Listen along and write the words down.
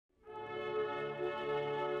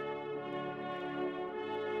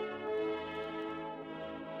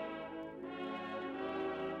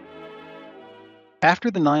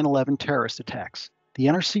After the 9/11 terrorist attacks, the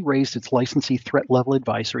NRC raised its licensee threat level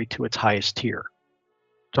advisory to its highest tier.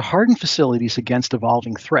 To harden facilities against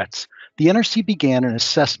evolving threats, the NRC began an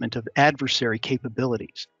assessment of adversary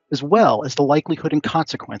capabilities, as well as the likelihood and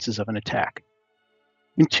consequences of an attack.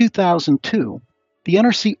 In 2002, the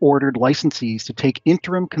NRC ordered licensees to take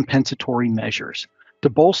interim compensatory measures to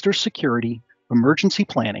bolster security, emergency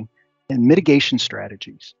planning, and mitigation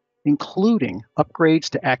strategies, including upgrades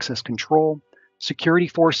to access control, security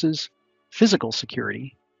forces, physical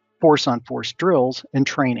security, force-on-force drills, and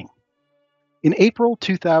training. In April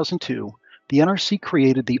 2002, the NRC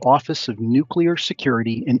created the Office of Nuclear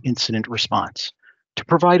Security and Incident Response to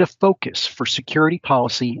provide a focus for security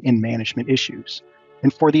policy and management issues,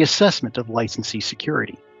 and for the assessment of licensee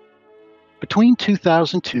security. Between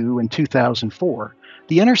 2002 and 2004,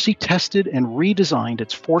 the NRC tested and redesigned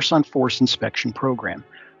its force-on-force inspection program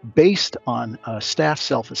based on staff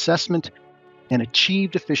self-assessment and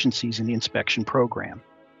achieved efficiencies in the inspection program.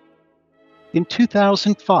 In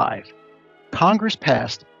 2005, Congress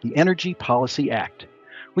passed the Energy Policy Act,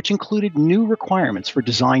 which included new requirements for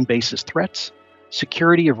design basis threats,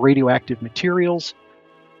 security of radioactive materials,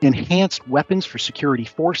 enhanced weapons for security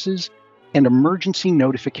forces, and emergency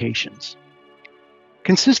notifications.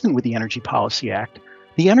 Consistent with the Energy Policy Act,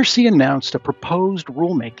 the NRC announced a proposed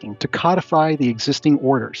rulemaking to codify the existing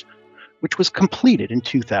orders, which was completed in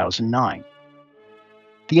 2009.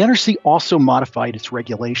 The NRC also modified its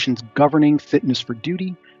regulations governing fitness for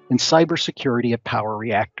duty and cybersecurity of power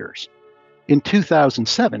reactors. In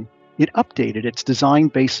 2007, it updated its design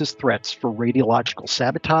basis threats for radiological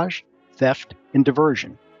sabotage, theft, and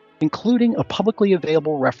diversion, including a publicly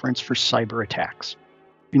available reference for cyber attacks.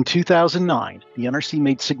 In 2009, the NRC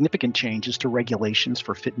made significant changes to regulations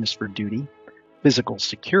for fitness for duty, physical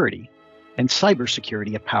security, and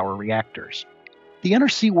cybersecurity of power reactors. The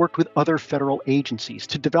NRC worked with other federal agencies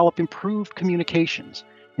to develop improved communications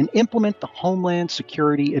and implement the Homeland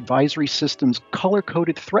Security Advisory System's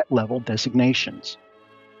color-coded threat level designations.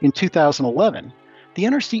 In 2011, the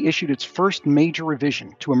NRC issued its first major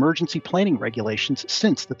revision to emergency planning regulations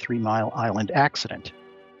since the 3 Mile Island accident.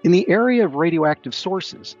 In the area of radioactive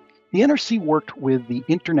sources, the NRC worked with the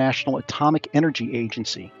International Atomic Energy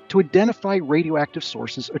Agency to identify radioactive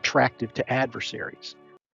sources attractive to adversaries,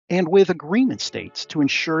 and with agreement states to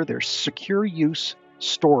ensure their secure use,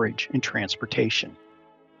 storage, and transportation.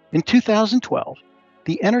 In 2012,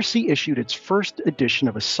 the NRC issued its first edition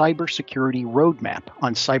of a cybersecurity roadmap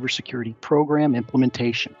on cybersecurity program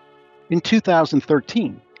implementation. In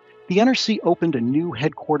 2013, the NRC opened a new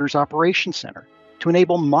headquarters operations center to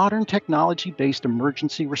enable modern technology-based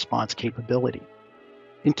emergency response capability.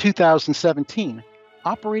 In 2017,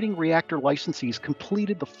 operating reactor licensees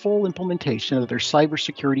completed the full implementation of their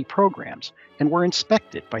cybersecurity programs and were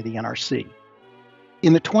inspected by the NRC.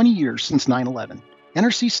 In the 20 years since 9/11,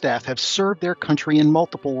 NRC staff have served their country in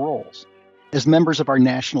multiple roles, as members of our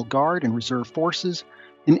National Guard and Reserve Forces,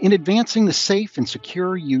 and in advancing the safe and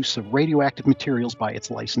secure use of radioactive materials by its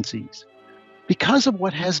licensees. Because of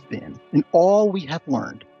what has been and all we have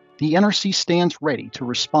learned, the NRC stands ready to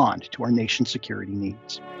respond to our nation's security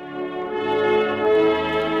needs.